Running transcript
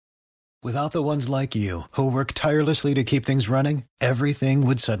Without the ones like you, who work tirelessly to keep things running, everything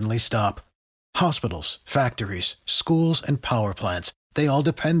would suddenly stop. Hospitals, factories, schools, and power plants, they all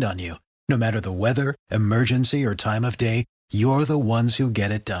depend on you. No matter the weather, emergency, or time of day, you're the ones who get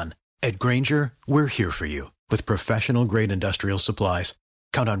it done. At Grainger, we're here for you with professional-grade industrial supplies.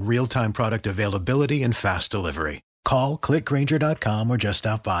 Count on real-time product availability and fast delivery. Call, click Grainger.com, or just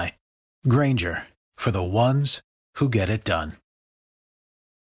stop by. Grainger, for the ones who get it done.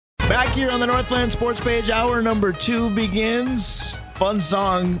 Back here on the Northland Sports Page, hour number 2 begins. Fun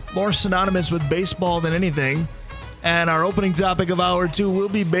song, more synonymous with baseball than anything. And our opening topic of hour 2 will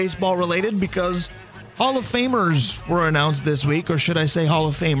be baseball related because Hall of Famers were announced this week, or should I say Hall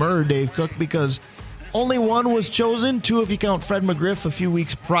of Famer, Dave Cook, because only one was chosen, 2 if you count Fred McGriff a few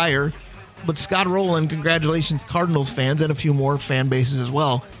weeks prior. But Scott Rowland, congratulations Cardinals fans and a few more fan bases as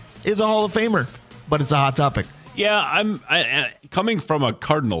well, is a Hall of Famer. But it's a hot topic. Yeah, I'm coming from a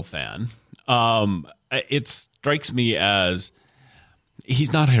Cardinal fan. It strikes me as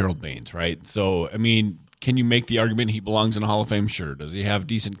he's not Harold Baines, right? So, I mean, can you make the argument he belongs in a Hall of Fame? Sure. Does he have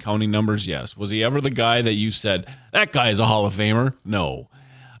decent counting numbers? Yes. Was he ever the guy that you said, that guy is a Hall of Famer? No.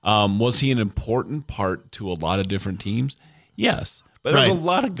 Was he an important part to a lot of different teams? Yes. But there's a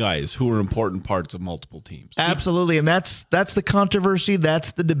lot of guys who are important parts of multiple teams. Absolutely, and that's the controversy.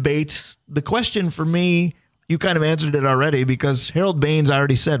 That's the debate. The question for me, you kind of answered it already, because Harold Baines, I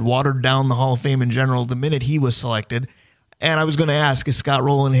already said, watered down the Hall of Fame in general the minute he was selected. And I was going to ask, is Scott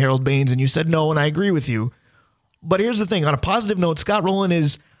Rowland Harold Baines? And you said no, and I agree with you. But here's the thing. On a positive note, Scott Rowland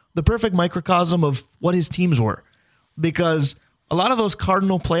is the perfect microcosm of what his teams were. Because a lot of those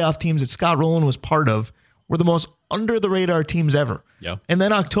Cardinal playoff teams that Scott Rowland was part of were the most under-the-radar teams ever. Yeah. And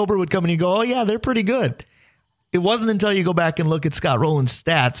then October would come and you go, oh, yeah, they're pretty good. It wasn't until you go back and look at Scott Rowland's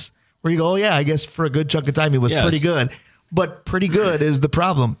stats where you go, oh, yeah, I guess for a good chunk of time he was pretty good. But pretty good is the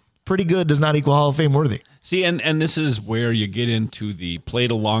problem. Pretty good does not equal Hall of Fame worthy. See, and this is where you get into the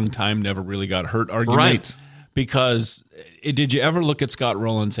played a long time, never really got hurt argument. Right. Because did you ever look at Scott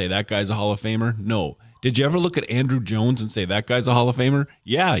Rowland and say, that guy's a Hall of Famer? No. Did you ever look at Andrew Jones and say, that guy's a Hall of Famer?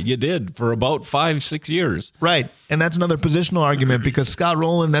 Yeah, you did for about 5-6 years. Right. And that's another positional argument because Scott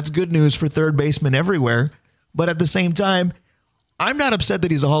Rowland, that's good news for third baseman everywhere. But at the same time, I'm not upset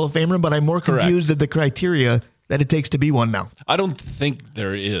that he's a Hall of Famer, but I'm more confused at the criteria that it takes to be one now. I don't think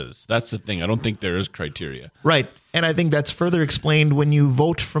there is. That's the thing. I don't think there is criteria. Right. And I think that's further explained when you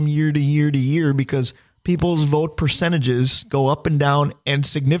vote from year to year to year because people's vote percentages go up and down and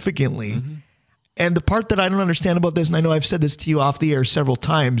significantly. Mm-hmm. And the part that I don't understand about this, and I know I've said this to you off the air several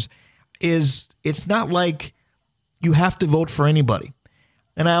times, is it's not like you have to vote for anybody.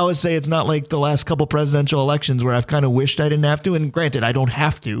 And I always say it's not like the last couple presidential elections where I've kind of wished I didn't have to. And granted, I don't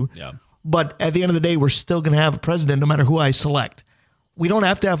have to. Yeah. But at the end of the day, we're still going to have a president no matter who I select. We don't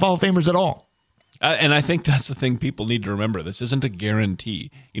have to have Hall of Famers at all. And I think that's the thing people need to remember. This isn't a guarantee.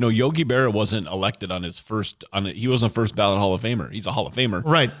 You know, Yogi Berra wasn't elected on his first, he wasn't a first ballot Hall of Famer. He's a Hall of Famer.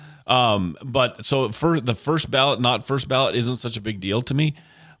 Right. But so for the first ballot, not first ballot isn't such a big deal to me.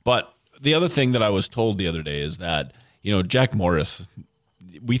 But the other thing that I was told the other day is that, you know, Jack Morris,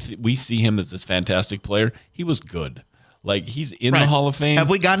 we see him as this fantastic player. He was good. Like, he's in the Hall of Fame. Have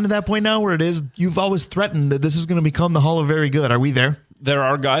we gotten to that point now where it is, you've always threatened that this is going to become the Hall of Very Good. Are we there? There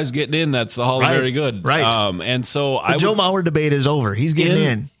are guys getting in. That's the Hall of Very Good. Right. And so the Joe Mauer debate is over. He's getting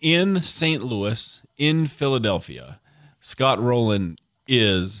in. In St. Louis, in Philadelphia, Scott Rowland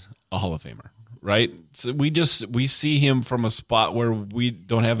is a Hall of Famer, right? So we see him from a spot where we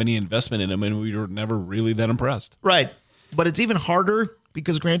don't have any investment in him, and we were never really that impressed. Right. But it's even harder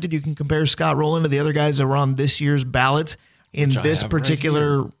because, granted, you can compare Scott Rowland to the other guys that were on this year's ballot in this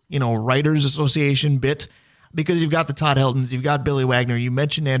particular, Writers Association bit, because you've got the Todd Heltons, you've got Billy Wagner, you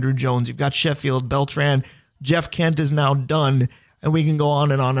mentioned Andrew Jones, you've got Sheffield, Beltran, Jeff Kent is now done, and we can go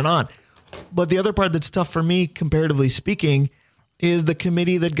on and on and on. But the other part that's tough for me, comparatively speaking, is the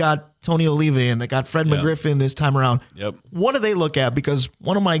committee that got Tony Oliva in, that got Fred McGriff in this time around. Yep. What do they look at? Because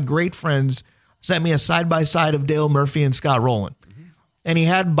one of my great friends sent me a side-by-side of Dale Murphy and Scott Rowland. Mm-hmm. And he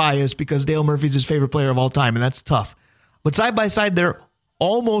had bias because Dale Murphy's his favorite player of all time, and that's tough. But side-by-side, they're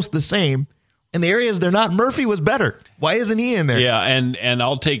almost the same. In the areas they're not, Murphy was better. Why isn't he in there? Yeah, and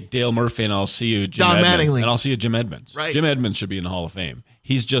I'll take Dale Murphy and I'll see you Jim Don Edmonds. Mattingly. And I'll see you Jim Edmonds. Right. Jim Edmonds should be in the Hall of Fame.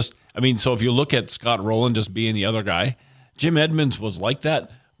 He's just, so if you look at Scott Rowland just being the other guy, Jim Edmonds was like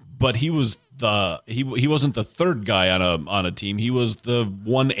that, but he was he wasn't the third guy on a team. He was the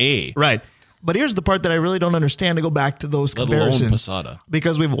 1A. Right. But here's the part that I really don't understand, to go back to those Let comparisons. alone Posada.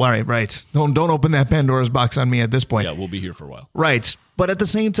 Because right. Don't open that Pandora's box on me at this point. Yeah, we'll be here for a while. Right. But at the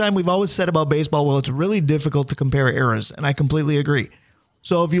same time, we've always said about baseball, well, it's really difficult to compare eras, and I completely agree.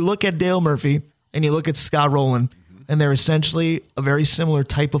 So if you look at Dale Murphy and you look at Scott Rowland, and they're essentially a very similar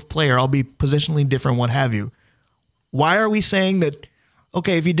type of player, albeit positionally different, what have you, why are we saying that,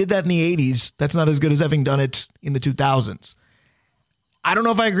 okay, if you did that in the 80s, that's not as good as having done it in the 2000s? I don't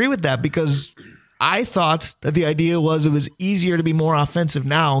know if I agree with that, because I thought that the idea was it was easier to be more offensive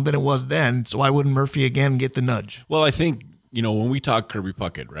now than it was then, so why wouldn't Murphy again get the nudge? Well, I think, when we talk Kirby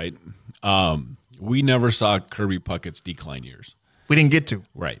Puckett, right, we never saw Kirby Puckett's decline years. We didn't get to.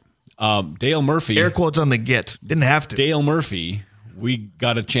 Right. Dale Murphy. Air quotes on the get. Didn't have to. Dale Murphy, we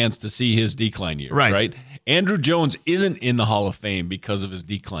got a chance to see his decline years, right? Andrew Jones isn't in the Hall of Fame because of his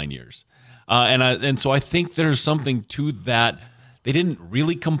decline years. And so I think there's something to that. They didn't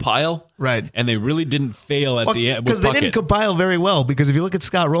really compile. Right. And they really didn't fail at the end. Because they didn't compile very well. Because if you look at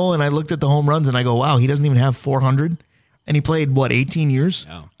Scott Rowland, I looked at the home runs and I go, wow, he doesn't even have 400. And he played, 18 years?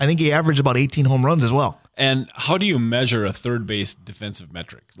 Yeah. I think he averaged about 18 home runs as well. And how do you measure a third base defensive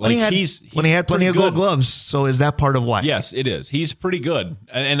metric? Like he's had plenty of gold gloves, so is that part of why? Yes, it is. He's pretty good,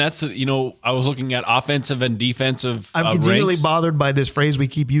 and that's I was looking at offensive and defensive. I'm continually bothered by this phrase we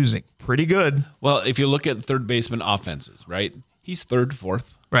keep using. Pretty good. Well, if you look at third baseman offenses, right? He's third,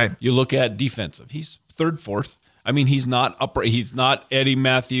 fourth. Right. You look at defensive. He's third, fourth. I mean, he's not upright. He's not Eddie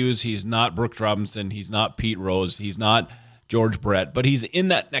Matthews. He's not Brooks Robinson. He's not Pete Rose. He's not George Brett. But he's in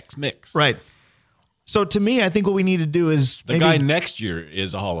that next mix. Right. So to me, I think what we need to do is the guy next year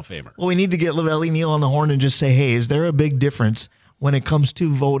is a Hall of Famer. Well, we need to get Lavelli Neal on the horn and just say, hey, is there a big difference when it comes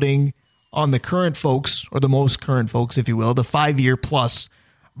to voting on the current folks, or the most current folks, if you will, the 5-year plus,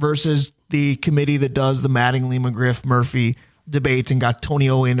 versus the committee that does the Mattingly, McGriff, Murphy debate and got Tony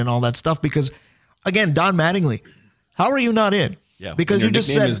O in and all that stuff? Because again, Don Mattingly, how are you not in? Yeah, because you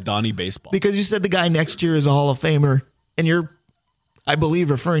just said is Donnie Baseball. Because you said the guy next year is a Hall of Famer, and you're, I believe,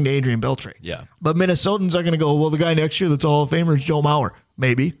 referring to Adrian Beltre. Yeah. But Minnesotans are going to go, well, the guy next year that's a Hall of Famer is Joe Mauer.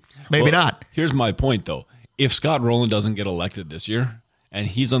 Maybe not. Here's my point, though. If Scott Rowland doesn't get elected this year, and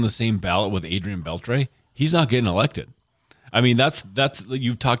he's on the same ballot with Adrian Beltre, he's not getting elected. I mean, that's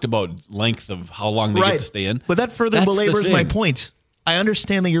you've talked about length of how long they get to stay in. But that further belabors my point. I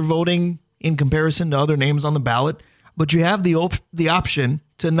understand that you're voting in comparison to other names on the ballot, but you have the option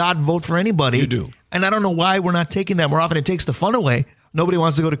to not vote for anybody. You do. And I don't know why we're not taking that more often. It takes the fun away. Nobody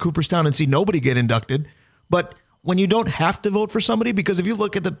wants to go to Cooperstown and see nobody get inducted. But when you don't have to vote for somebody, because if you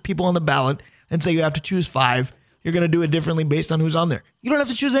look at the people on the ballot and say you have to choose 5, you're going to do it differently based on who's on there. You don't have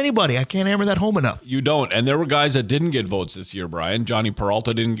to choose anybody. I can't hammer that home enough. You don't. And there were guys that didn't get votes this year, Brian. Johnny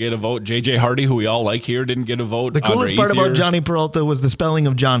Peralta didn't get a vote. J.J. Hardy, who we all like here, didn't get a vote. The coolest part about Johnny Peralta was the spelling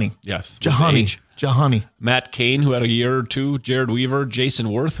of Johnny. Yes. Jahani. Matt Cain, who had a year or two. Jared Weaver.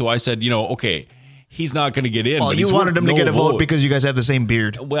 Jason Worth, who I said, okay, he's not going to get in. Well, you wanted him to get a vote because you guys have the same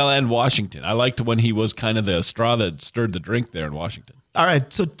beard. Well, and Washington. I liked when he was kind of the straw that stirred the drink there in Washington. All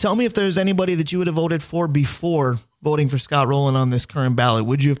right, so tell me if there's anybody that you would have voted for before voting for Scott Rowland on this current ballot.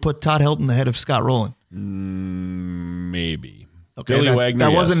 Would you have put Todd Helton ahead of Scott Rowland? Maybe. Okay, Billy Wagner,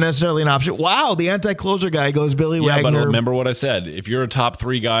 that wasn't necessarily an option. Wow, the anti-closer guy goes Billy Wagner. But remember what I said. If you're a top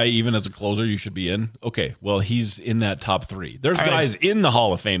 3 guy, even as a closer, you should be in. Okay, well, he's in that top 3. There's guys in the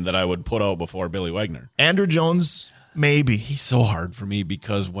Hall of Fame that I would put out before Billy Wagner. Andrew Jones, maybe. He's so hard for me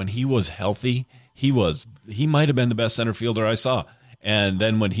because when he was healthy, he might have been the best center fielder I saw. And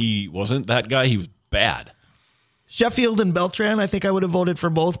then when he wasn't that guy, he was bad. Sheffield and Beltran, I think I would have voted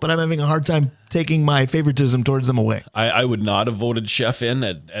for both, but I'm having a hard time taking my favoritism towards them away. I would not have voted Sheff in.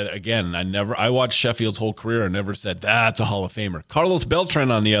 Again, I watched Sheffield's whole career and never said, that's a Hall of Famer. Carlos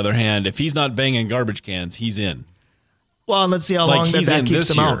Beltran, on the other hand, if he's not banging garbage cans, he's in. Well, and let's see how long that keeps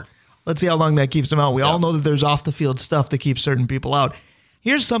him out. Let's see how long that keeps him out. We all know that there's off-the-field stuff that keeps certain people out.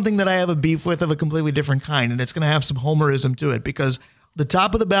 Here's something that I have a beef with of a completely different kind, and it's going to have some homerism to it, because the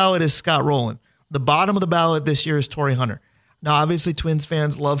top of the ballot is Scott Rowland. The bottom of the ballot this year is Torrey Hunter. Now, obviously, Twins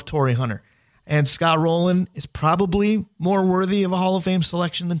fans love Torrey Hunter, and Scott Rowland is probably more worthy of a Hall of Fame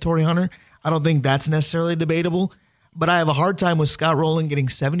selection than Torrey Hunter. I don't think that's necessarily debatable, but I have a hard time with Scott Rowland getting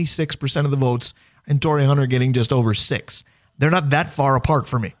 76% of the votes and Torrey Hunter getting just over 6%. They're not that far apart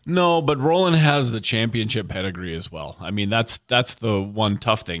for me. No, but Rowland has the championship pedigree as well. I mean, that's the one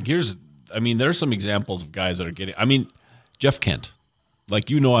tough thing. There's some examples of guys that are getting. Jeff Kent.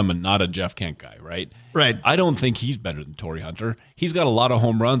 I'm not a Jeff Kent guy, right? Right. I don't think he's better than Torrey Hunter. He's got a lot of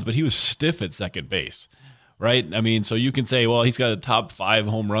home runs, but he was stiff at second base, right? So you can say, well, he's got a top 5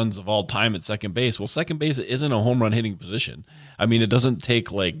 home runs of all time at second base. Well, second base isn't a home run hitting position. It doesn't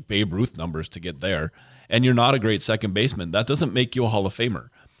take like Babe Ruth numbers to get there. And you're not a great second baseman. That doesn't make you a Hall of Famer.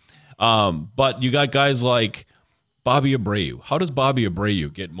 But you got guys like Bobby Abreu. How does Bobby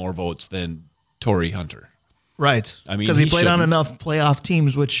Abreu get more votes than Torrey Hunter? Right. I mean, because he played on shouldn't. enough playoff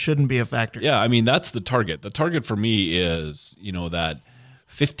teams, which shouldn't be a factor. Yeah, I mean, that's the target. The target for me is, that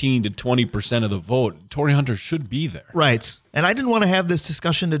 15 to 20% of the vote. Torrey Hunter should be there. Right. And I didn't want to have this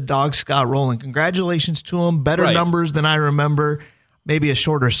discussion to dog Scott Rowland. Congratulations to him. Better Right. numbers than I remember. Maybe a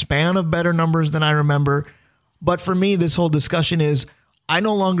shorter span of better numbers than I remember. But for me, this whole discussion is I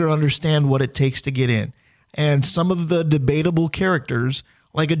no longer understand what it takes to get in. And some of the debatable characters,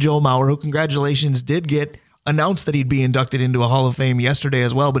 like a Joe Mauer, who, congratulations, did get announced that he'd be inducted into a Hall of Fame yesterday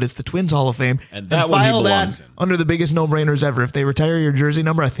as well, but it's the Twins Hall of Fame. And that one he file belongs that in. under the biggest no-brainers ever. If they retire your jersey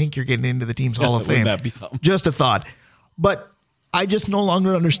number, I think you're getting into the team's Hall of Fame. Wouldn't that be something? Just a thought. But I just no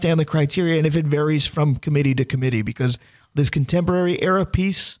longer understand the criteria and if it varies from committee to committee, because this contemporary era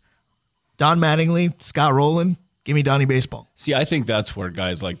piece, Don Mattingly, Scott Rowland, give me Donnie Baseball. See, I think that's where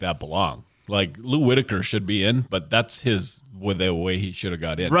guys like that belong. Like Lou Whitaker should be in, but that's with the way he should have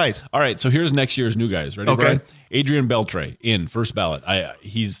got in. Right. All right. So here's next year's new guys. Ready? Okay. Brian? Adrian Beltre in first ballot.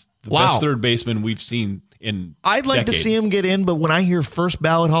 He's the Wow. best third baseman we've seen in. I'd like to see him get in, but when I hear first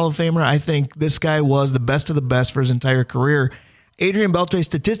ballot Hall of Famer, I think this guy was the best of the best for his entire career. Adrian Beltre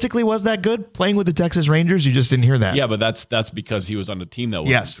statistically was that good playing with the Texas Rangers. You just didn't hear that. Yeah, but that's because he was on a team that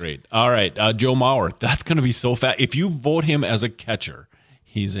wasn't Yes. great. All right, Joe Mauer. That's going to be so fast. If you vote him as a catcher,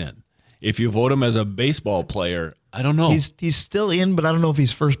 he's in. If you vote him as a baseball player, I don't know. He's still in, but I don't know if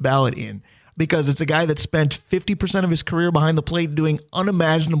he's first ballot in, because it's a guy that spent 50% of his career behind the plate doing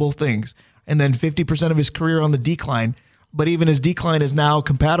unimaginable things, and then 50% of his career on the decline. But even his decline is now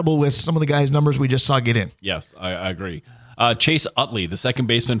compatible with some of the guys' numbers we just saw get in. Yes, I agree. Chase Utley, the second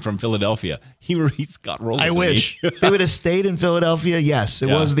baseman from Philadelphia. He's got rolling. I wish. If he would have stayed in Philadelphia, yes. It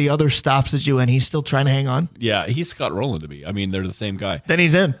Yeah. was the other stops that you went. He's still trying to hang on. Yeah, he's Scott Rowland to me. I mean, they're the same guy. Then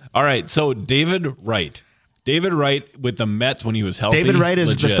he's in. All right, so David Wright. David Wright with the Mets when he was healthy. David Wright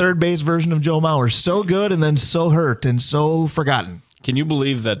is the legit. third base version of Joe Mauer. So good and then so hurt and so forgotten. Can you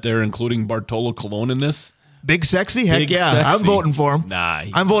believe that they're including Bartolo Colon in this? Big sexy? Heck Big yeah. sexy. I'm voting for him. Nah.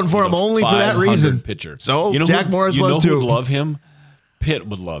 I'm voting for him only for that 500 reason. Pitcher. So Jack Morris you was know too. who'd love him? Pitt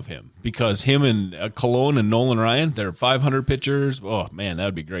would love him because him and Colon and Nolan Ryan, they're 500 pitchers. Oh, man, that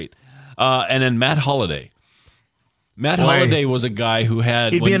would be great. And then Matt Holliday. Matt Holliday was a guy who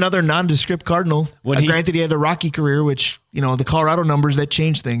had... He'd be another nondescript Cardinal. Granted, he had a rocky career, which, the Colorado numbers, that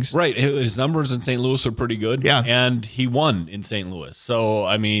changed things. Right. His numbers in St. Louis are pretty good. Yeah. And he won in St. Louis. So,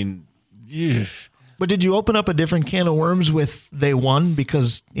 I mean... But did you open up a different can of worms with they won?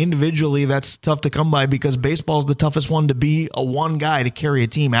 Because individually, that's tough to come by, because baseball's the toughest one to be a one guy to carry a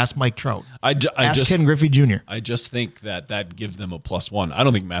team. Ask Mike Trout. Ask Ken Griffey Jr. I just think that gives them a +1. I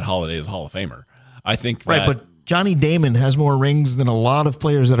don't think Matt Holliday is a Hall of Famer. I think Right, but Johnny Damon has more rings than a lot of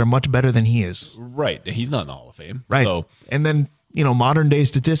players that are much better than he is. Right. He's not in the Hall of Fame. Right. So, and then, modern day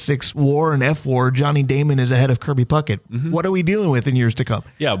statistics, WAR and FWAR, Johnny Damon is ahead of Kirby Puckett. What are we dealing with in years to come?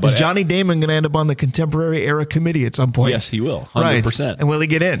 Yeah, but is Johnny Damon going to end up on the contemporary era committee at some point? yes, he will. 100%. Right. And will he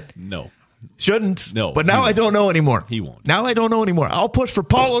get in? No. Shouldn't. No, But now he I don't know anymore. He won't. Now I don't know anymore. I'll push for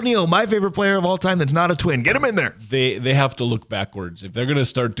Paul O'Neill, my favorite player of all time that's not a Twin. Get him in there. They have to look backwards. If they're going to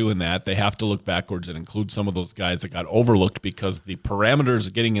start doing that, they have to look backwards and include some of those guys that got overlooked because the parameters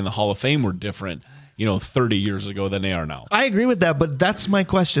of getting in the Hall of Fame were different, 30 years ago than they are now. I agree with that, but that's my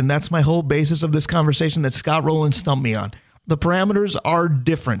question. That's my whole basis of this conversation that Scott Rowland stumped me on. The parameters are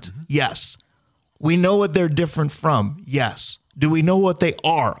different. Yes. We know what they're different from. Yes. Do we know what they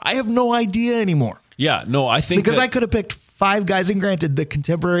are? I have no idea anymore. Yeah, no, I think Because I could have picked 5 guys, and granted, the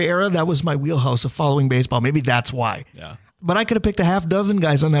contemporary era, that was my wheelhouse of following baseball. Maybe that's why. Yeah. But I could have picked a half dozen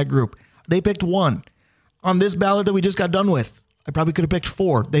guys on that group. They picked 1. On this ballot that we just got done with, I probably could have picked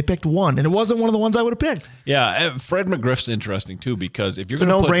 4. They picked 1, and it wasn't one of the ones I would have picked. Yeah, Fred McGriff's interesting too because if you're It's a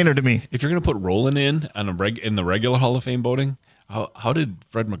going to no-brainer to me. If you're going to put Roland in the regular Hall of Fame voting, how did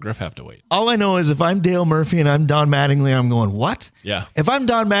Fred McGriff have to wait? All I know is if I'm Dale Murphy and I'm Don Mattingly, I'm going, what? Yeah. If I'm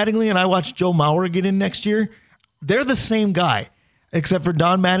Don Mattingly and I watch Joe Mauer get in next year, they're the same guy, except for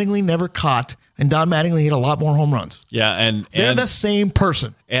Don Mattingly never caught, and Don Mattingly hit a lot more home runs. Yeah, and They're the same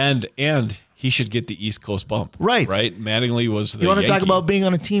person. and he should get the East Coast bump. Right. Mattingly was the You want to talk Yankee. about being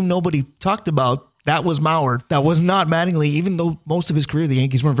on a team nobody talked about? That was Mauer. That was not Mattingly, even though most of his career the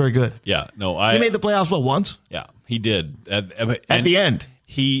Yankees weren't very good. Yeah, no, He made the playoffs, once? Yeah, he did. At the end.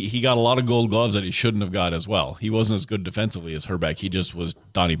 He got a lot of gold gloves that he shouldn't have got as well. He wasn't as good defensively as Herbeck. He just was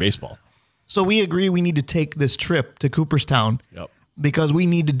Donnie Baseball. So we agree we need to take this trip to Cooperstown Yep. because we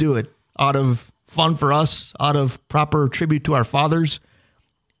need to do it out of fun for us, out of proper tribute to our fathers.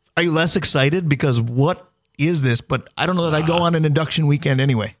 Are you less excited because what is this, but I don't know that I'd go on an induction weekend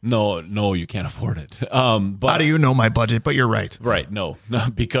anyway. No, you can't afford it. But how do you know my budget? But you're right. Right. No,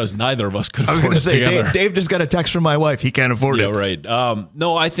 because neither of us could I was afford going to it say, together. Dave just got a text from my wife. He can't afford it. Yeah, right.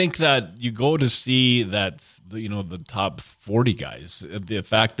 No, I think that you go to see that, the top 40 guys. The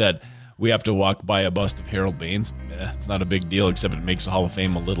fact that we have to walk by a bust of Harold Baines, it's not a big deal, except it makes the Hall of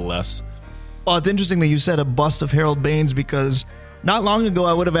Fame a little less. Well, it's interesting that you said a bust of Harold Baines, because not long ago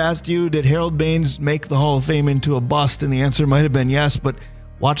I would have asked you, did Harold Baines make the Hall of Fame into a bust? And the answer might have been yes, but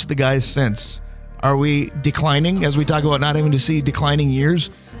watch the guys since. Are we declining, as we talk about not having to see declining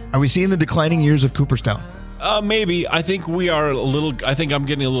years? Are we seeing the declining years of Cooperstown? Maybe. I think we are I think I'm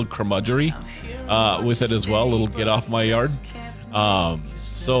getting a little curmudgery with it as well, a little get off my yard.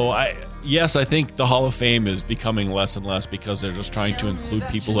 Yes, I think the Hall of Fame is becoming less and less because they're just trying to include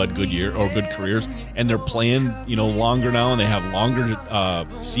people who had good good careers, and they're playing, longer now, and they have longer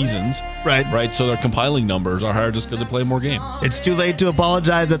seasons. Right. So their compiling numbers are higher just because they play more games. It's too late to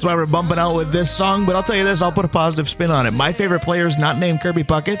apologize. That's why we're bumping out with this song. But I'll tell you this, I'll put a positive spin on it. My favorite players, not named Kirby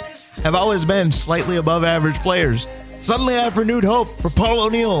Puckett, have always been slightly above average players. Suddenly I have renewed hope for Paul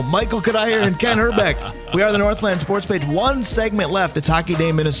O'Neill, Michael Kadire, and Ken Herbeck. We are the Northland Sports Page. One segment left. It's Hockey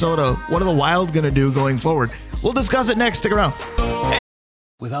Day Minnesota. What are the Wild going to do going forward? We'll discuss it next. Stick around.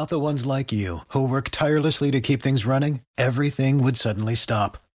 Without the ones like you, who work tirelessly to keep things running, everything would suddenly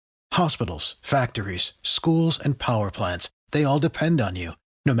stop. Hospitals, factories, schools, and power plants, they all depend on you.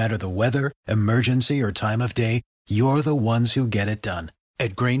 No matter the weather, emergency, or time of day, you're the ones who get it done.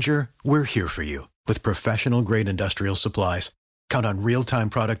 At Grainger, we're here for you with professional-grade industrial supplies. Count on real-time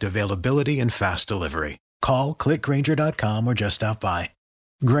product availability and fast delivery. Call, clickgrainger.com, or just stop by.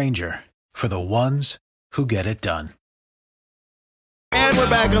 Grainger, for the ones who get it done. And we're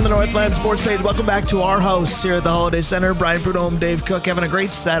back on the Northland Sports Page. Welcome back to our house here at the Holiday Center. Brian Prudhomme, Dave Cook, having a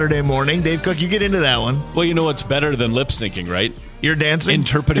great Saturday morning. Dave Cook, you get into that one. Well, you know what's better than lip syncing, right? You're dancing?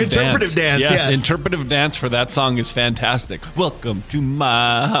 Interpretive dance. Yes, interpretive dance for that song is fantastic. Welcome to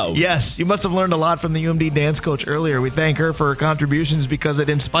my house. Yes, you must have learned a lot from the UMD dance coach earlier. We thank her for her contributions because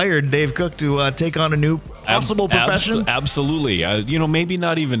it inspired Dave Cook to take on a new possible profession. Absolutely. Maybe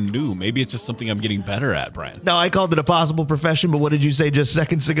not even new. Maybe it's just something I'm getting better at, Brian. No, I called it a possible profession, but what did you say just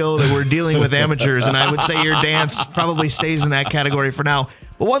seconds ago? That we're dealing with amateurs, and I would say your dance probably stays in that category for now.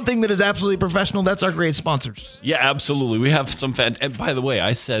 But one thing that is absolutely professional, that's our great sponsors. Yeah, absolutely. We have some and by the way,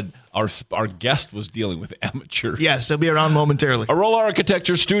 I said our guest was dealing with amateurs. Yes, he'll be around momentarily. Arola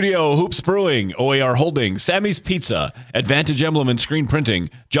Architecture Studio, Hoops Brewing, OAR Holdings, Sammy's Pizza, Advantage Emblem and Screen Printing,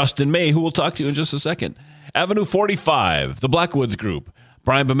 Justin May, who we'll talk to in just a second, Avenue 45, the Blackwoods Group,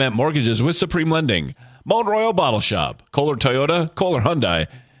 Brian Bement Mortgages with Supreme Lending, Mount Royal Bottle Shop, Kohler Toyota, Kohler Hyundai,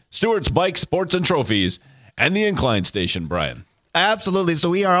 Stewart's Bike, Sports and Trophies, and the Incline Station, Brian. Absolutely. So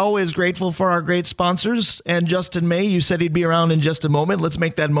we are always grateful for our great sponsors. And Justin May, you said he'd be around in just a moment. Let's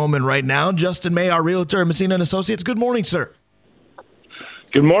make that moment right now. Justin May, our realtor, Messina & Associates. Good morning, sir.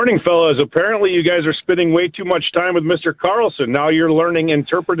 Good morning, fellas. Apparently you guys are spending way too much time with Mr. Carlson. Now you're learning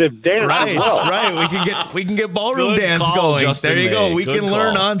interpretive dance. Right, right. We can get ballroom dance going. Justin there you go. May. We Good can call.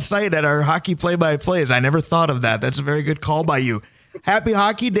 learn on site at our hockey play-by-plays. I never thought of that. That's a very good call by you. Happy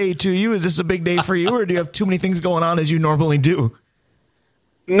Hockey Day to you. Is this a big day for you, or do you have too many things going on as you normally do?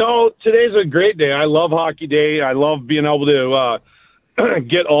 No, today's a great day. I love Hockey Day. I love being able to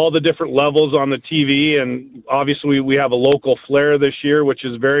get all the different levels on the TV, and obviously we have a local flair this year, which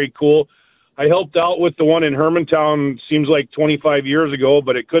is very cool. I helped out with the one in Hermantown, seems like 25 years ago,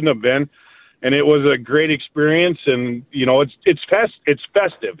 but it couldn't have been. And it was a great experience, and it's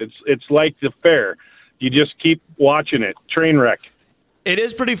festive. It's like the fair. You just keep watching it. Train wreck. It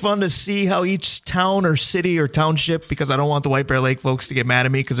is pretty fun to see how each town or city or township, because I don't want the White Bear Lake folks to get mad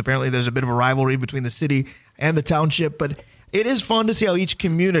at me because apparently there's a bit of a rivalry between the city and the township, but it is fun to see how each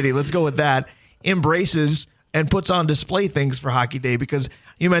community, let's go with that, embraces and puts on display things for Hockey Day, because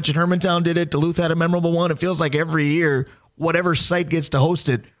you mentioned Hermantown did it, Duluth had a memorable one. It feels like every year, whatever site gets to host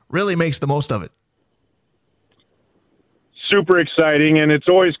it really makes the most of it. Super exciting, and it's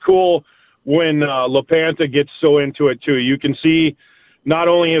always cool when LaPanta gets so into it too. You can see not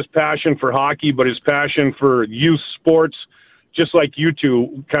only his passion for hockey, but his passion for youth sports, just like you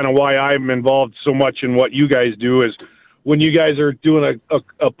two. Kind of why I'm involved so much in what you guys do is when you guys are doing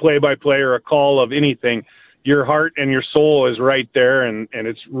a play-by-play or a call of anything, your heart and your soul is right there, and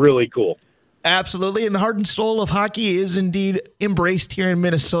it's really cool. Absolutely, and the heart and soul of hockey is indeed embraced here in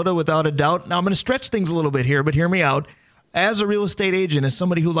Minnesota without a doubt. Now, I'm going to stretch things a little bit here, but hear me out. As a real estate agent, as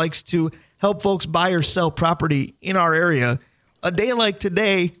somebody who likes to help folks buy or sell property in our area, a day like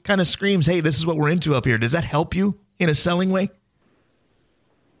today kind of screams, hey, this is what we're into up here. Does that help you in a selling way?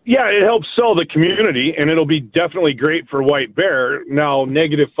 Yeah, it helps sell the community, and it'll be definitely great for White Bear. Now,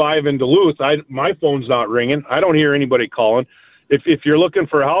 -5 in Duluth, my phone's not ringing. I don't hear anybody calling. If you're looking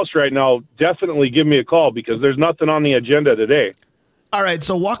for a house right now, definitely give me a call because there's nothing on the agenda today. All right,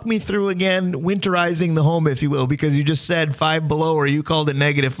 so walk me through again winterizing the home, if you will, because you just said 5 below or you called it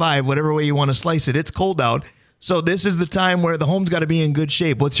 -5, whatever way you want to slice it. It's cold out. So this is the time where the home's got to be in good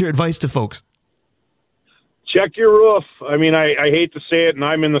shape. What's your advice to folks? Check your roof. I mean, I hate to say it, and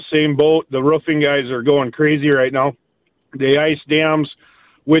I'm in the same boat. The roofing guys are going crazy right now. The ice dams,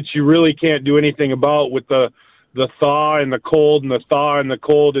 which you really can't do anything about with the thaw and the cold and the thaw and the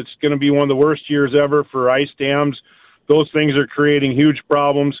cold. It's going to be one of the worst years ever for ice dams. Those things are creating huge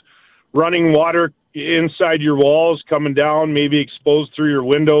problems. Running water inside your walls, coming down, maybe exposed through your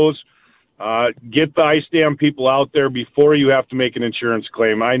windows. Get the ice dam people out there before you have to make an insurance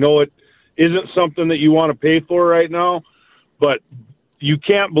claim. I know it isn't something that you want to pay for right now, but you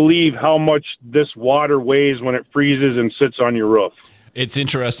can't believe how much this water weighs when it freezes and sits on your roof. It's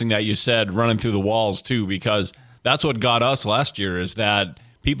interesting that you said running through the walls, too, because that's what got us last year is that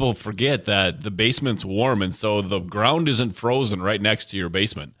people forget that the basement's warm, and so the ground isn't frozen right next to your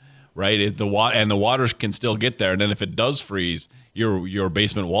basement, right? The water can still get there, and then if it does freeze, your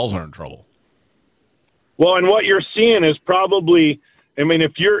basement walls are in trouble. Well, and what you're seeing is probably, I mean,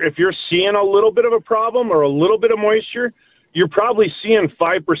 if you're seeing a little bit of a problem or a little bit of moisture, you're probably seeing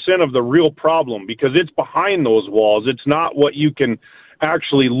 5% of the real problem because it's behind those walls. It's not what you can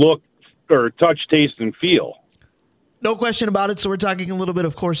actually look or touch, taste, and feel. No question about it. So we're talking a little bit,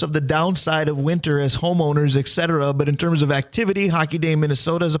 of course, of the downside of winter as homeowners, et cetera. But in terms of activity, Hockey Day in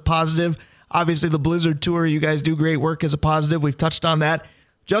Minnesota is a positive. Obviously, the Blizzard Tour, you guys do great work as a positive. We've touched on that.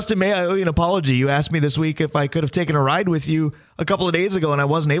 Justin May, I owe you an apology. You asked me this week if I could have taken a ride with you a couple of days ago, and I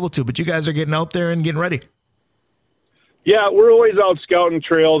wasn't able to. But you guys are getting out there and getting ready. Yeah, we're always out scouting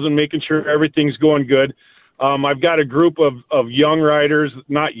trails and making sure everything's going good. I've got a group of young riders,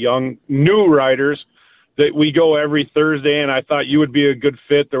 not young, new riders, that we go every Thursday, and I thought you would be a good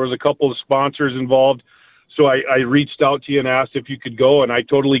fit. There was a couple of sponsors involved, so I reached out to you and asked if you could go, and I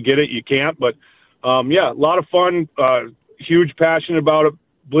totally get it. You can't, but, yeah, a lot of fun, huge passion about it.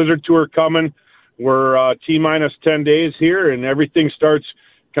 Blizzard Tour coming. We're T-minus 10 days here, and everything starts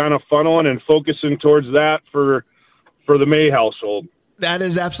kind of funneling and focusing towards that for the May household. That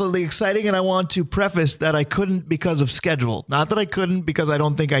is absolutely exciting, and I want to preface that I couldn't because of schedule. Not that I couldn't because I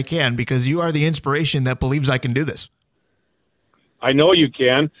don't think I can, because you are the inspiration that believes I can do this. I know you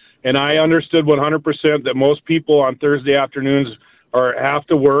can, and I understood 100% that most people on Thursday afternoons have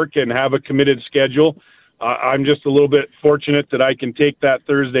to work and have a committed schedule. I'm just a little bit fortunate that I can take that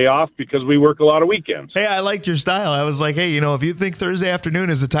Thursday off because we work a lot of weekends. Hey, I liked your style. I was like, hey, if you think Thursday afternoon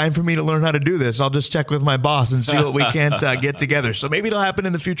is the time for me to learn how to do this, I'll just check with my boss and see what we can't get together. So maybe it'll happen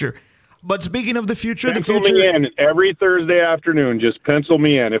in the future. But speaking of the future, pencil me in every Thursday afternoon. Just pencil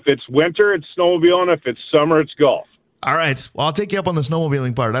me in. If it's winter, it's snowmobiling. If it's summer, it's golf. All right. Well, I'll take you up on the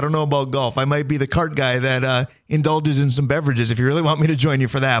snowmobiling part. I don't know about golf. I might be the cart guy that indulges in some beverages if you really want me to join you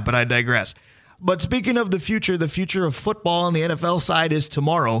for that, but I digress. But speaking of the future of football on the NFL side is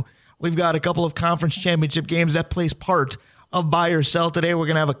tomorrow. We've got a couple of conference championship games that plays part of buy or sell today. We're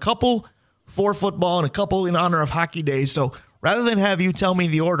going to have a couple for football and a couple in honor of Hockey Day. So rather than have you tell me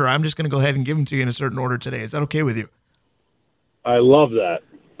the order, I'm just going to go ahead and give them to you in a certain order today. Is that okay with you? I love that.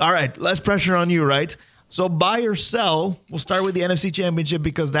 All right. Less pressure on you, right? So buy or sell, we'll start with the NFC Championship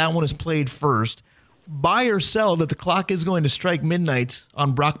because that one is played first. Buy or sell that the clock is going to strike midnight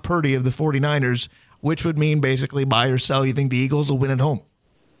on Brock Purdy of the 49ers, which would mean basically buy or sell. You think the Eagles will win at home?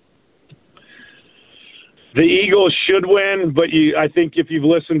 The Eagles should win, but I think if you've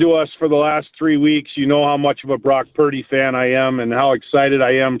listened to us for the last 3 weeks, you know how much of a Brock Purdy fan I am and how excited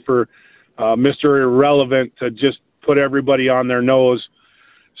I am for Mr. Irrelevant to just put everybody on their nose.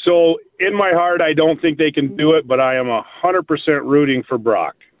 So in my heart, I don't think they can do it, but I am 100% rooting for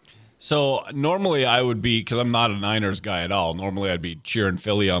Brock. So normally I would be, because I'm not a Niners guy at all, normally I'd be cheering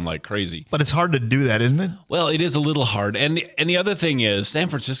Philly on like crazy. But it's hard to do that, isn't it? Well, it is a little hard. And the other thing is San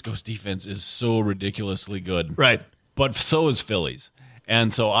Francisco's defense is so ridiculously good. Right. But so is Philly's.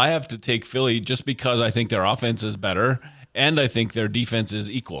 And so I have to take Philly just because I think their offense is better and I think their defense is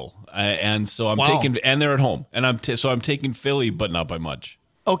equal. And so I'm taking, and they're at home. And I'm taking Philly, but not by much.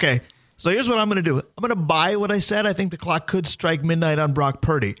 Okay. So here's what I'm going to do. I'm going to buy what I said. I think the clock could strike midnight on Brock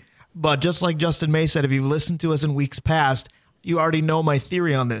Purdy. But just like Justin May said, if you've listened to us in weeks past, you already know my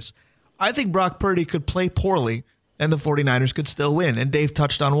theory on this. I think Brock Purdy could play poorly and the 49ers could still win. And Dave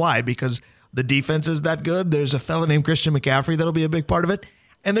touched on why, because the defense is that good. There's a fella named Christian McCaffrey that'll be a big part of it.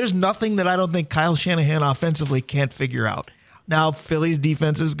 And there's nothing that I don't think Kyle Shanahan offensively can't figure out. Now, Philly's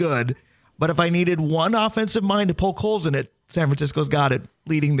defense is good, but if I needed one offensive mind to poke holes in it, San Francisco's got it,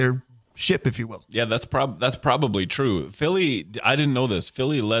 leading their ship, if you will. Yeah, that's probably true. Philly, I didn't know this.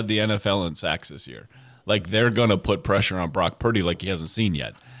 Philly led the NFL in sacks this year. Like, they're going to put pressure on Brock Purdy like he hasn't seen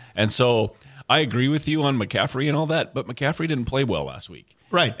yet. And so I agree with you on McCaffrey and all that, but McCaffrey didn't play well last week.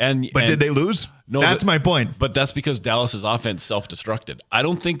 Right. But did they lose? No, that's my point. But that's because Dallas's offense self-destructed. I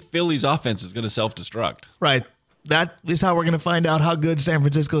don't think Philly's offense is going to self-destruct. Right. That is how we're going to find out how good San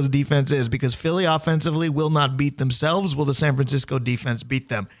Francisco's defense is, because Philly offensively will not beat themselves. Will the San Francisco defense beat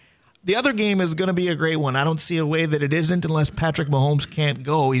them? The other game is going to be a great one. I don't see a way that it isn't unless Patrick Mahomes can't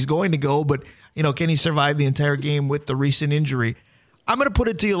go. He's going to go, but can he survive the entire game with the recent injury? I'm going to put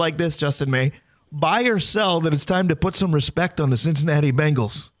it to you like this, Justin May. Buy or sell that it's time to put some respect on the Cincinnati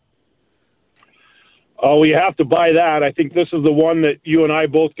Bengals? Oh, we have to buy that. I think this is the one that you and I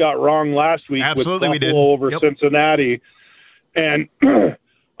both got wrong last week. Absolutely, with we Buffalo did. over Cincinnati. And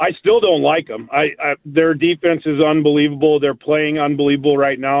I still don't like them. Their defense is unbelievable. They're playing unbelievable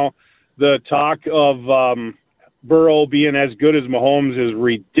right now. The talk of Burrow being as good as Mahomes is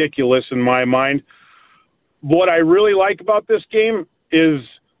ridiculous in my mind. What I really like about this game is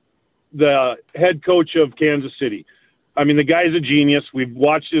the head coach of Kansas City. I mean, the guy's a genius. We've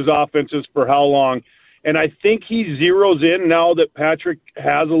watched his offenses for how long? And I think he zeroes in now that Patrick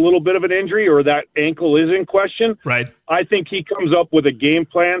has a little bit of an injury or that ankle is in question. Right. I think he comes up with a game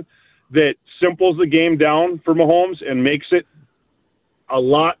plan that simples the game down for Mahomes and makes it a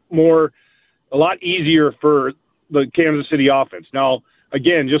lot easier for the Kansas City offense. Now,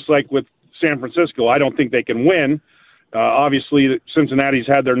 again, just like with San Francisco, I don't think they can win. Obviously, Cincinnati's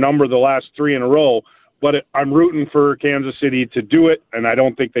had their number the last 3 in a row, but I'm rooting for Kansas City to do it, and I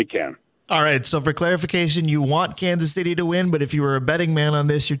don't think they can. All right, so for clarification, you want Kansas City to win, but if you were a betting man on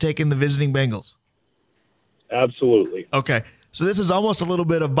this, you're taking the visiting Bengals. Absolutely. Okay, so this is almost a little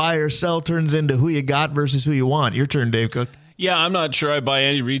bit of buy or sell turns into who you got versus who you want. Your turn, Dave Cook. Yeah, I'm not sure I buy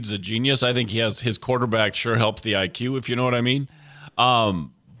Andy Reid's a genius. I think he has his quarterback sure helps the IQ, if you know what I mean.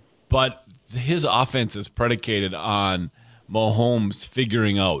 But his offense is predicated on Mahomes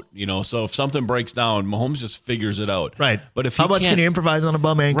figuring out, so if something breaks down, Mahomes just figures it out. Right. But if how much can you improvise on a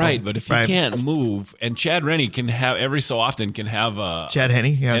bum ankle? Right, but if he can't move, and Chad Henne can have every so often Chad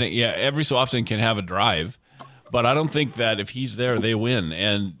Henne, yeah. Every so often can have a drive. But I don't think that if he's there, they win.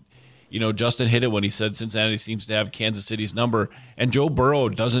 And Justin hit it when he said Cincinnati seems to have Kansas City's number, and Joe Burrow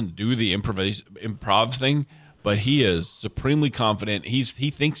doesn't do the improv thing, but he is supremely confident. He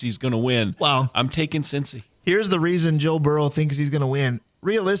thinks he's going to win. Wow. I'm taking Cincy. Here's the reason Joe Burrow thinks he's going to win.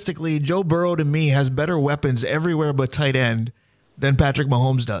 Realistically, Joe Burrow to me has better weapons everywhere but tight end than Patrick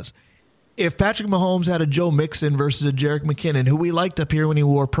Mahomes does. If Patrick Mahomes had a Joe Mixon versus a Jerick McKinnon, who we liked up here when he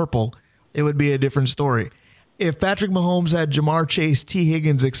wore purple, it would be a different story. If Patrick Mahomes had Jamar Chase, T.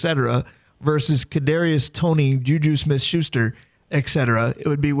 Higgins, etc., versus Kadarius Toney, Juju Smith-Schuster, etc., it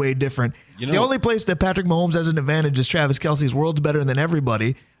would be way different. The only place that Patrick Mahomes has an advantage is Travis Kelce's world's better than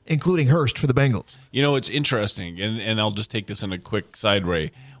everybody, including Hurst for the Bengals. It's interesting, and I'll just take this in a quick side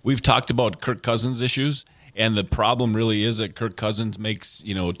ray. We've talked about Kirk Cousins' issues, and the problem really is that Kirk Cousins makes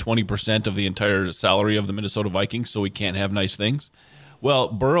 20% of the entire salary of the Minnesota Vikings, so he can't have nice things. Well,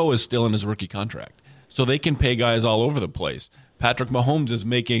 Burrow is still in his rookie contract, so they can pay guys all over the place. Patrick Mahomes is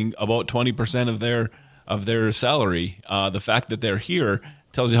making about 20% of their salary. The fact that they're here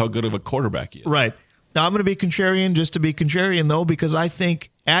tells you how good of a quarterback he is. Right. Now, I'm going to be contrarian just to be contrarian, though, because I think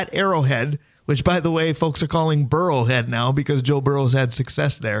at Arrowhead, which, by the way, folks are calling Burrowhead now because Joe Burrow's had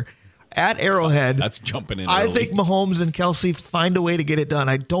success there. At Arrowhead, that's jumping in. I think Mahomes and Kelce find a way to get it done.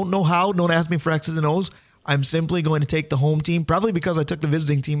 I don't know how. Don't ask me for X's and O's. I'm simply going to take the home team, probably because I took the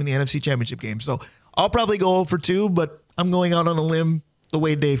visiting team in the NFC Championship game. So I'll probably go 0-2, but I'm going out on a limb the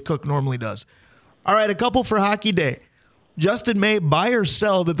way Dave Cook normally does. All right, a couple for Hockey Day. Justin May, buy or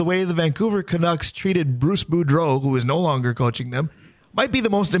sell that the way the Vancouver Canucks treated Bruce Boudreau, who is no longer coaching them, might be the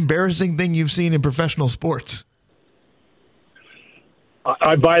most embarrassing thing you've seen in professional sports.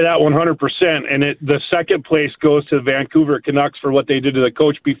 I buy that 100%, and the second place goes to the Vancouver Canucks for what they did to the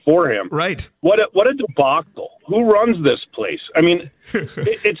coach before him. Right. What a debacle. Who runs this place? I mean,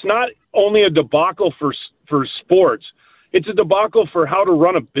 it's not only a debacle for sports. It's a debacle for how to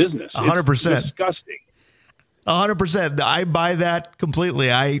run a business. 100%. It's disgusting. 100%. I buy that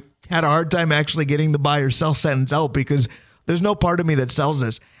completely. I had a hard time actually getting the buy or sell sentence out because there's no part of me that sells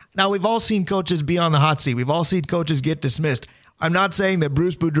this. Now, we've all seen coaches be on the hot seat. We've all seen coaches get dismissed. I'm not saying that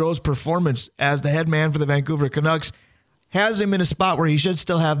Bruce Boudreau's performance as the head man for the Vancouver Canucks has him in a spot where he should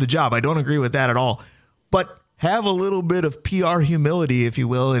still have the job. I don't agree with that at all. But have a little bit of PR humility, if you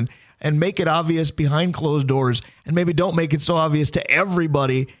will, and and make it obvious behind closed doors, and maybe don't make it so obvious to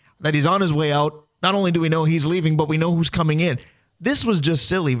everybody that he's on his way out. Not only do we know he's leaving, but we know who's coming in. This was just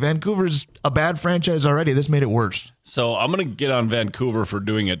silly. Vancouver's a bad franchise already. This made it worse. So I'm going to get on Vancouver for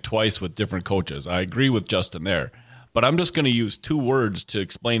doing it twice with different coaches. I agree with Justin there. But I'm just going to use two words to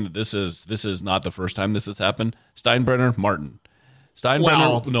explain that this is not the first time this has happened. Steinbrenner, Martin.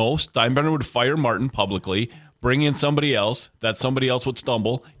 Steinbrenner would fire Martin publicly, bring in somebody else. That somebody else would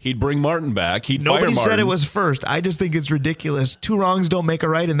stumble. He'd bring Martin back. Nobody said it was first. I just think it's ridiculous. Two wrongs don't make a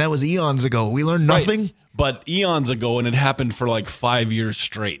right, and that was eons ago. We learned nothing. Right. But eons ago, and it happened for like 5 years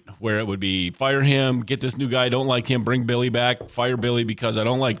straight, where it would be fire him, get this new guy, don't like him, bring Billy back, fire Billy because I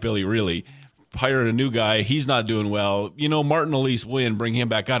don't like Billy really. Hire a new guy, he's not doing well. Martin will at least win, bring him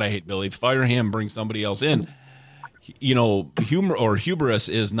back. God, I hate Billy. Fire him, bring somebody else in. Hubris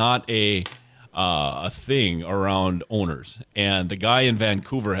is not a thing around owners. And the guy in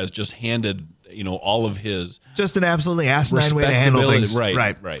Vancouver has just handed, all of his... Just an absolutely asinine way to handle things.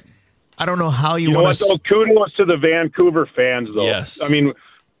 Right. I don't know how you want to... Kudos to the Vancouver fans, though. Yes. I mean,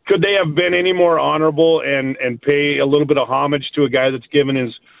 could they have been any more honorable and pay a little bit of homage to a guy that's given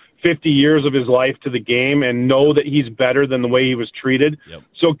his 50 years of his life to the game and know that he's better than the way he was treated? Yep.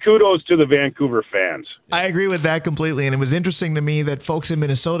 So kudos to the Vancouver fans. I agree with that completely. And it was interesting to me that folks in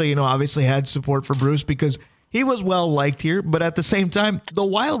Minnesota, obviously had support for Bruce because he was well liked here. But at the same time, the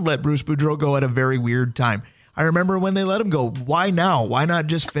Wild let Bruce Boudreau go at a very weird time. I remember when they let him go. Why now? Why not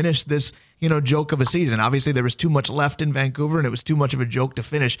just finish this, joke of a season? Obviously, there was too much left in Vancouver, and it was too much of a joke to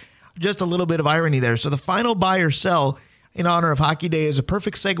finish. Just a little bit of irony there. So the final buy or sell in honor of Hockey Day is a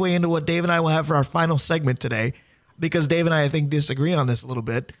perfect segue into what Dave and I will have for our final segment today, because Dave and I think, disagree on this a little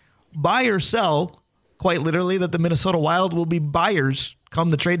bit. Buy or sell, quite literally, that the Minnesota Wild will be buyers come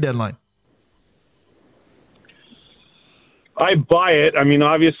the trade deadline. I buy it. I mean,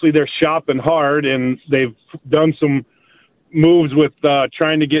 obviously they're shopping hard, and they've done some moves with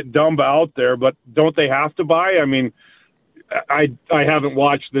trying to get Dumba out there, but don't they have to buy? I mean, I haven't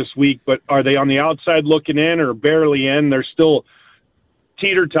watched this week, but are they on the outside looking in or barely in? They're still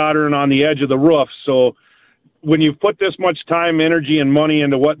teeter-tottering on the edge of the roof. So when you've put this much time, energy, and money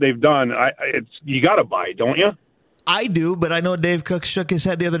into what they've done, you got to buy, don't you? I do, but I know Dave Cook shook his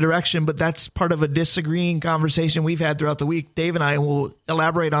head the other direction, but that's part of a disagreeing conversation we've had throughout the week. Dave and I will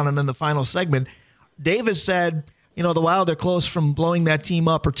elaborate on it in the final segment. Dave has said, the Wild are close from blowing that team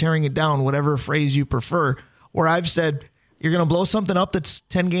up or tearing it down, whatever phrase you prefer, where I've said you're going to blow something up that's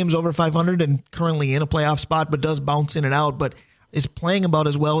 10 games over 500 and currently in a playoff spot, but does bounce in and out, but is playing about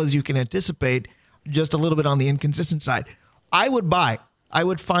as well as you can anticipate, just a little bit on the inconsistent side. I would buy. I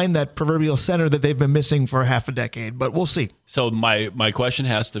would find that proverbial center that they've been missing for half a decade, but we'll see. So my question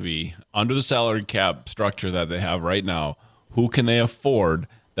has to be, under the salary cap structure that they have right now, who can they afford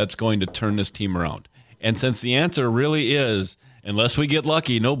that's going to turn this team around? And since the answer really is, unless we get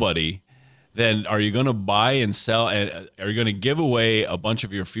lucky, nobody, then are you going to buy and sell? And are you going to give away a bunch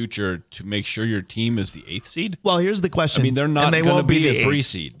of your future to make sure your team is the 8th seed? Well, here's the question. I mean, they're not going to be a 3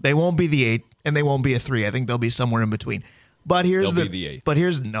 seed. They won't be the 8, and they won't be a 3. I think they'll be somewhere in between. But here's they'll be the 8th. But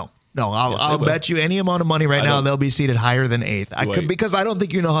here's no. I'll bet you any amount of money right now they'll be seated higher than 8th. Because I don't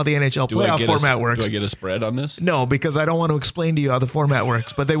think you know how the NHL playoff format works. Do I get a spread on this? No, because I don't want to explain to you how the format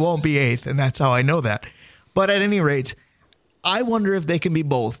works. But they won't be 8th, and that's how I know that. But at any rate, I wonder if they can be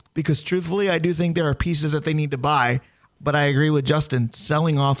both. Because truthfully, I do think there are pieces that they need to buy. But I agree with Justin.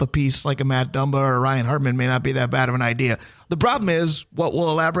 Selling off a piece like a Matt Dumba or a Ryan Hartman may not be that bad of an idea. The problem is, what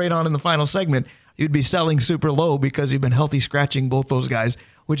we'll elaborate on in the final segment, you'd be selling super low because you've been healthy scratching both those guys,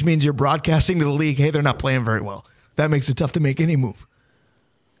 which means you're broadcasting to the league, hey, they're not playing very well. That makes it tough to make any move.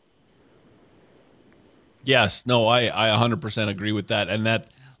 Yes, no, I 100% agree with that. And that,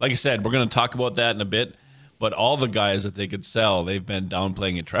 like I said, we're going to talk about that in a bit. But all the guys that they could sell, they've been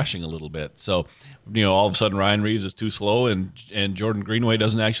downplaying and trashing a little bit. So, all of a sudden Ryan Reeves is too slow and Jordan Greenway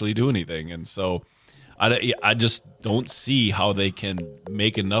doesn't actually do anything. And so I just don't see how they can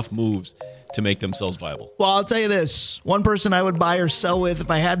make enough moves to make themselves viable. Well, I'll tell you this. One person I would buy or sell with if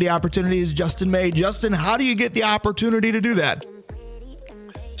I had the opportunity is Justin May. Justin, how do you get the opportunity to do that?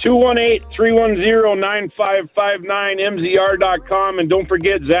 218-310-9559, MZR.com. And don't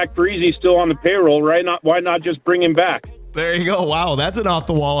forget, Zach Parise still on the payroll, right? Why not just bring him back? There you go. Wow, that's an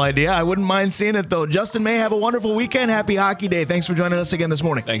off-the-wall idea. I wouldn't mind seeing it, though. Justin May, have a wonderful weekend. Happy Hockey Day. Thanks for joining us again this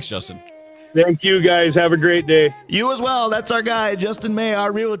morning. Thanks, Justin. Thank you, guys. Have a great day. You as well. That's our guy, Justin May,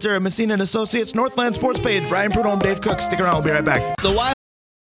 our realtor at Messina & Associates, Northland Sports Page. Brian Prudhomme, Dave Cook. Stick around. We'll be right back.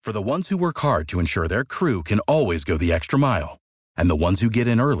 For the ones who work hard to ensure their crew can always go the extra mile, and the ones who get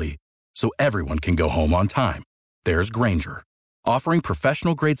in early so everyone can go home on time, there's Grainger, offering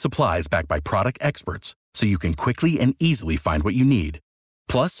professional-grade supplies backed by product experts so you can quickly and easily find what you need.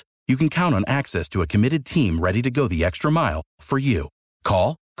 Plus, you can count on access to a committed team ready to go the extra mile for you.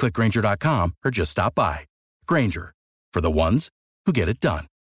 Call, click Grainger.com, or just stop by. Grainger, for the ones who get it done.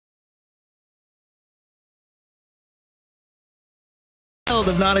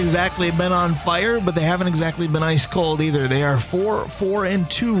 Have not exactly been on fire, but they haven't exactly been ice cold either. They are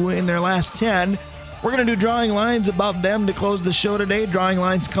 4-4-2 in their last 10. We're going to do drawing lines about them to close the show today. Drawing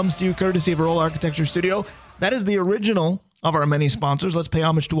lines comes to you courtesy of Roll Architecture Studio. That is the original of our many sponsors. Let's pay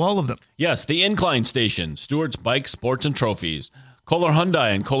homage to all of them. Yes, the Incline Station, Stewart's Bike, Sports, and Trophies, Kohler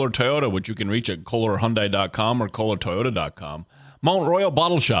Hyundai and Kohler Toyota, which you can reach at KohlerHyundai.com or KohlerToyota.com, Mount Royal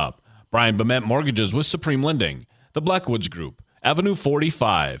Bottle Shop, Brian Bement Mortgages with Supreme Lending, the Blackwoods Group, Avenue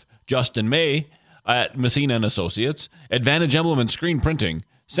 45, Justin May at Messina & Associates, Advantage Emblem and Screen Printing,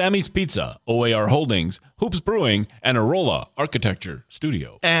 Sammy's Pizza, OAR Holdings, Hoops Brewing, and Arola Architecture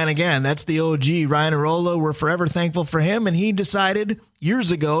Studio. And again, that's the OG, Ryan Arola. We're forever thankful for him, and he decided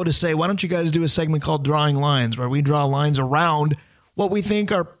years ago to say, why don't you guys do a segment called Drawing Lines, where we draw lines around what we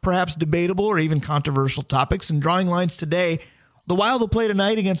think are perhaps debatable or even controversial topics. And drawing lines today, the Wild will play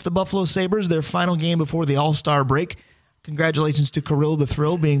tonight against the Buffalo Sabres, their final game before the All-Star break. Congratulations to Kirill the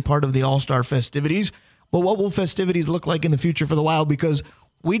Thrill being part of the All-Star festivities. But what will festivities look like in the future for the Wild? Because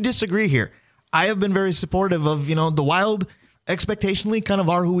we disagree here. I have been very supportive of, the Wild expectationally kind of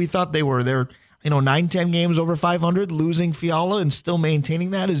are who we thought they were. They're, 9-10 games over 500, losing Fiala and still maintaining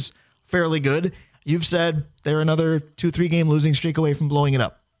that is fairly good. You've said they're another 2-3 game losing streak away from blowing it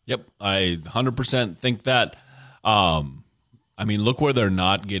up. Yep, I 100% think that. Look where they're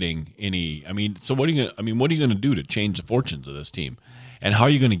not getting any. So what are you going to do to change the fortunes of this team? And how are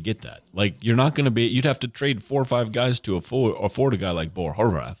you going to get that? Like, you're not going to be. You'd have to trade 4 or 5 guys to afford a guy like Bo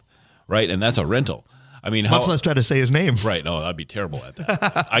Horvath, right? And that's a rental. Much less try to say his name. Right? No, I'd be terrible at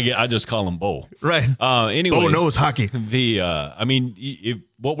that. I just call him Bo. Right. Anyways, Bo knows hockey. If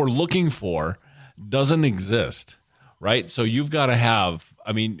what we're looking for doesn't exist, right? So you've got to have.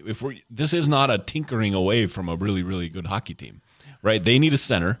 This is not a tinkering away from a really, really good hockey team, right? They need a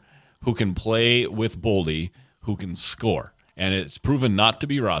center who can play with Boldy, who can score. And it's proven not to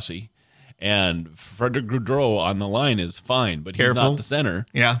be Rossi. And Frederick Gaudreau on the line is fine, but he's not the center.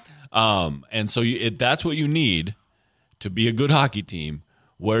 Yeah. And so that's what you need to be a good hockey team.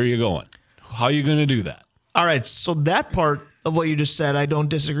 Where are you going? How are you going to do that? All right. So that part of what you just said, I don't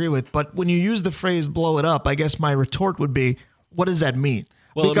disagree with. But when you use the phrase blow it up, I guess my retort would be, what does that mean?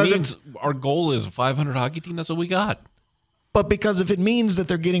 Well, because it means our goal is a 500 hockey team. That's what we got. But because if it means that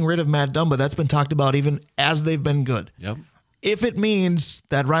they're getting rid of Matt Dumba, that's been talked about even as they've been good. Yep. If it means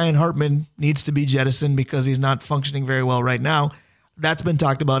that Ryan Hartman needs to be jettisoned because he's not functioning very well right now, that's been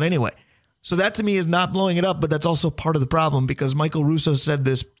talked about anyway. So that to me is not blowing it up, but that's also part of the problem because Michael Russo said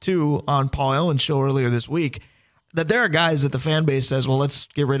this too on Paul Allen's show earlier this week, that there are guys that the fan base says, well, let's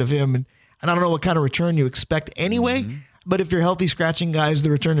get rid of him. And I don't know what kind of return you expect anyway, but if you're healthy scratching guys,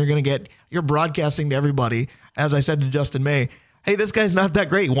 the return you're going to get, you're broadcasting to everybody, as I said to Justin May, hey, this guy's not that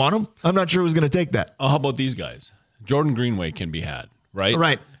great. You want him? I'm not sure who's going to take that. How about these guys? Jordan Greenway can be had, right?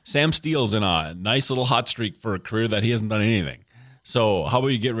 Right. Sam Steele's in a nice little hot streak for a career that he hasn't done anything. So how about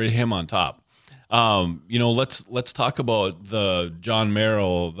you get rid of him on top? Let's talk about the John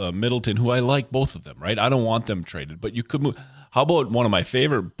Merrill, the Middleton, who I like both of them, right? I don't want them traded, but you could move. How about one of my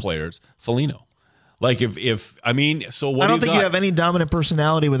favorite players, Foligno? Like so what? I don't think you have any dominant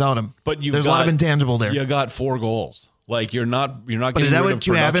personality without him. But there's a lot of intangible there. You got 4 goals. Like you're not. But is that what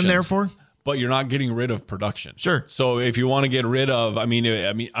you have him there for? But you're not getting rid of production. Sure. So if you want to get rid of,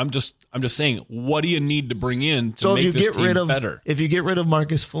 I'm just saying, what do you need to bring in to make this team better? If you get rid of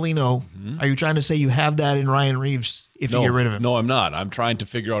Marcus Foligno, are you trying to say you have that in Ryan Reeves if you get rid of him? No, I'm not. I'm trying to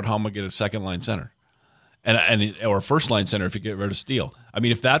figure out how I'm going to get a second line center. Or a first line center if you get rid of Steele.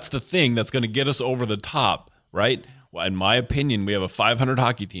 If that's the thing that's going to get us over the top, right? Well, in my opinion, we have a 500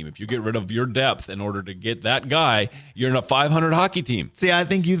 hockey team. If you get rid of your depth in order to get that guy, you're in a 500 hockey team. See, I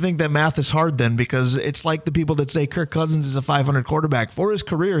think you think that math is hard then because it's like the people that say Kirk Cousins is a 500 quarterback. For his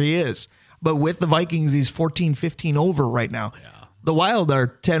career, he is. But with the Vikings, he's 14-15 over right now. Yeah. The Wild are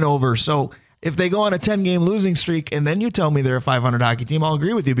 10 over. So if they go on a 10-game losing streak and then you tell me they're a 500 hockey team, I'll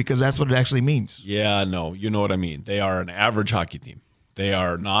agree with you because that's what it actually means. Yeah, no, you know what I mean. They are an average hockey team. They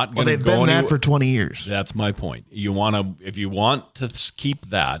are not going to go anywhere. Well, they've been that for 20 years. That's my point. If you want to keep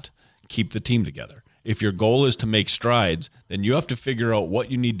that, keep the team together. If your goal is to make strides, then you have to figure out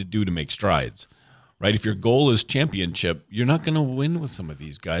what you need to do to make strides, right? If your goal is championship, you're not going to win with some of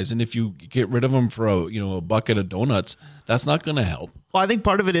these guys. And if you get rid of them for a bucket of donuts, that's not going to help. Well, I think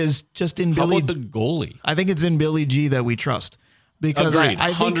part of it is just in Billy. How about the goalie? I think it's in Billy G that we trust. because Agreed,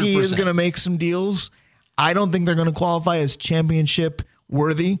 I think he is 100%. going to make some deals. I don't think they're going to qualify as championship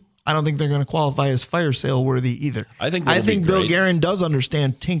worthy. I don't think they're going to qualify as fire sale worthy either. I think that'll be Bill great. Guerin does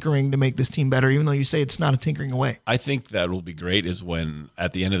understand tinkering to make this team better, even though you say it's not a tinkering away. I think that will be great is when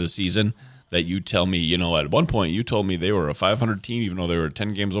at the end of the season that you tell me, at one point you told me they were a 500 team, even though they were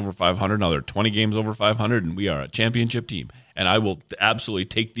 10 games over 500. Now they're 20 games over 500, and we are a championship team. And I will absolutely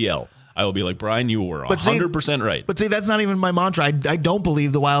take the L. I will be like, Brian, you were 100% right. But see, that's not even my mantra. I don't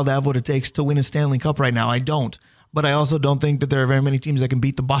believe the Wild have what it takes to win a Stanley Cup right now. I don't. But I also don't think that there are very many teams that can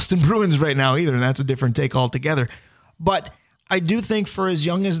beat the Boston Bruins right now either, and that's a different take altogether. But I do think for as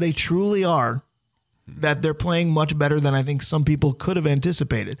young as they truly are, that they're playing much better than I think some people could have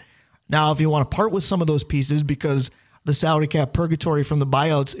anticipated. Now, if you want to part with some of those pieces because the salary cap purgatory from the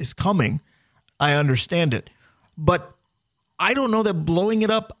buyouts is coming, I understand it. But I don't know that blowing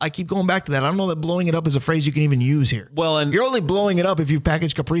it up, I keep going back to that. I don't know that blowing it up is a phrase you can even use here. Well, and you're only blowing it up if you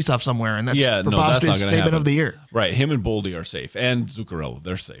package Kaprizov somewhere, and that's that's preposterous not going to statement happen. of the year. Right. Him and Boldy are safe, and Zuccarello,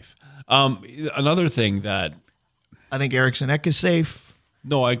 they're safe. Another thing that I think Eriksson Ek is safe.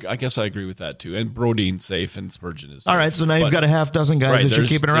 No, I guess I agree with that too. And Brodeen's safe, and Spurgeon is safe. All right, so now you've got a half dozen guys that you're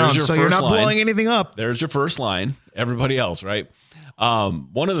keeping around, so you're not blowing anything up. There's your first line. Everybody else, right?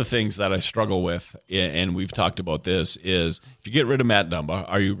 One of the things that I struggle with, and we've talked about this, is if you get rid of Matt Dumba,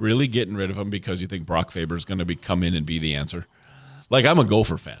 are you really getting rid of him because you think Brock Faber is going to come in and be the answer? Like, I'm a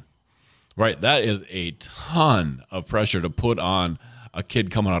Gopher fan, right? That is a ton of pressure to put on a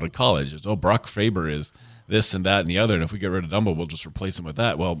kid coming out of college. It's, Brock Faber is this and that and the other, and if we get rid of Dumba, we'll just replace him with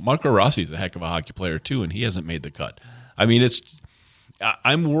that. Well, Marco Rossi is a heck of a hockey player too, and he hasn't made the cut. I mean,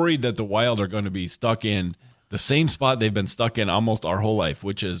 I'm worried that the Wild are going to be stuck in the same spot they've been stuck in almost our whole life,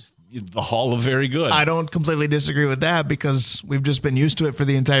 which is the Hall of Very Good. I don't completely disagree with that because we've just been used to it for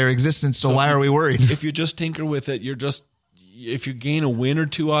the entire existence, so why are we worried? If you just tinker with it, if you gain a win or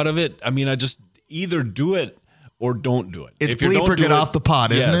two out of it, I mean, I just either do it or don't do it. It's if you bleep or get off the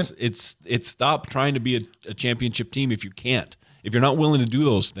pot, isn't it? It's stop trying to be a championship team if you can't. If you're not willing to do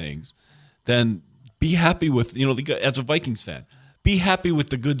those things, then be happy with, as a Vikings fan, be happy with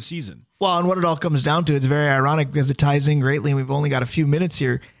the good season. Well, and what it all comes down to, it's very ironic because it ties in greatly, and we've only got a few minutes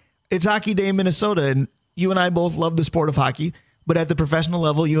here. It's Hockey Day in Minnesota, and you and I both love the sport of hockey, but at the professional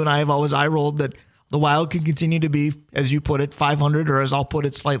level, you and I have always eye-rolled that the Wild can continue to be, as you put it, 500, or as I'll put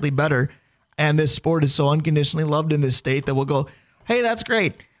it, slightly better. And this sport is so unconditionally loved in this state that we'll go, hey, that's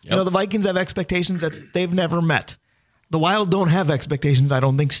great. Yep. The Vikings have expectations that they've never met. The Wild don't have expectations, I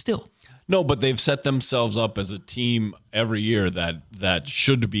don't think, still. No, but they've set themselves up as a team every year that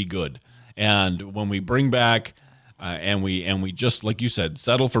should be good. And when we bring back and we just, like you said,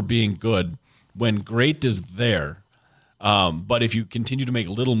 settle for being good, when great is there. But if you continue to make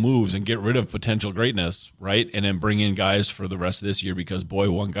little moves and get rid of potential greatness, right, and then bring in guys for the rest of this year because,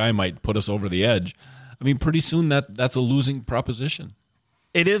 boy, one guy might put us over the edge, I mean, pretty soon that's a losing proposition.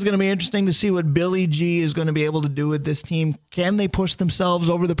 It is going to be interesting to see what Billy G is going to be able to do with this team. Can they push themselves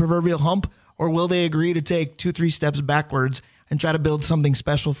over the proverbial hump, or will they agree to take 2-3 steps backwards and try to build something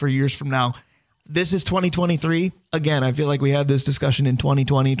special for years from now? This is 2023. Again, I feel like we had this discussion in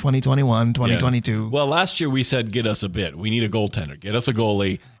 2020, 2021, 2022. Yeah. Well, last year we said, get us a bit. We need a goaltender. Get us a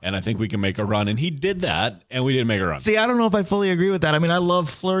goalie, and I think we can make a run. And he did that, and we didn't make a run. See, I don't know if I fully agree with that. I mean, I love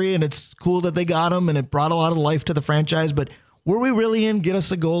Fleury, and it's cool that they got him, and it brought a lot of life to the franchise. But were we really in get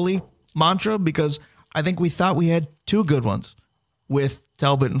us a goalie mantra? Because I think we thought we had two good ones with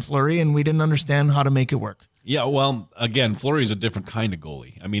Talbot and Fleury, and we didn't understand how to make it work. Yeah, well, again, Fleury is a different kind of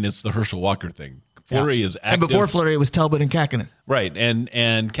goalie. I mean, it's the Herschel Walker thing. Fleury is active. And before Fleury, it was Talbot and Kakkonen. Right, and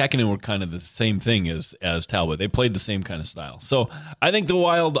Kakkonen were kind of the same thing as Talbot. They played the same kind of style. So I think the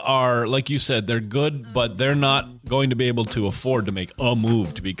Wild are, like you said, they're good, but they're not going to be able to afford to make a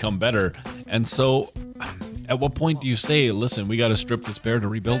move to become better. And so at what point do you say, listen, we got to strip this bear to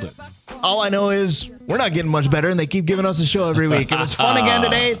rebuild it? All I know is we're not getting much better, and they keep giving us a show every week. It was fun again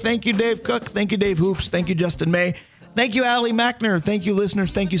today. Thank you, Dave Cook. Thank you, Dave Hoops. Thank you, Justin May. Thank you, Allie Mackner. Thank you,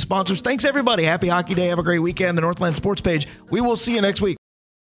 listeners. Thank you, sponsors. Thanks, everybody. Happy Hockey Day. Have a great weekend. The Northland Sports Page. We will see you next week.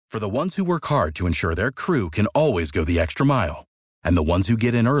 For the ones who work hard to ensure their crew can always go the extra mile, and the ones who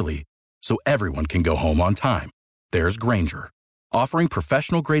get in early so everyone can go home on time, there's Grainger, offering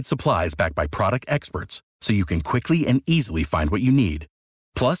professional-grade supplies backed by product experts so you can quickly and easily find what you need.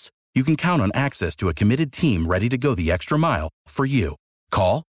 Plus, you can count on access to a committed team ready to go the extra mile for you.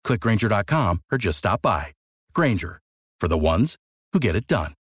 Call, click Grainger.com, or just stop by. Grainger, for the ones who get it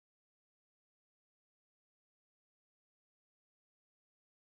done.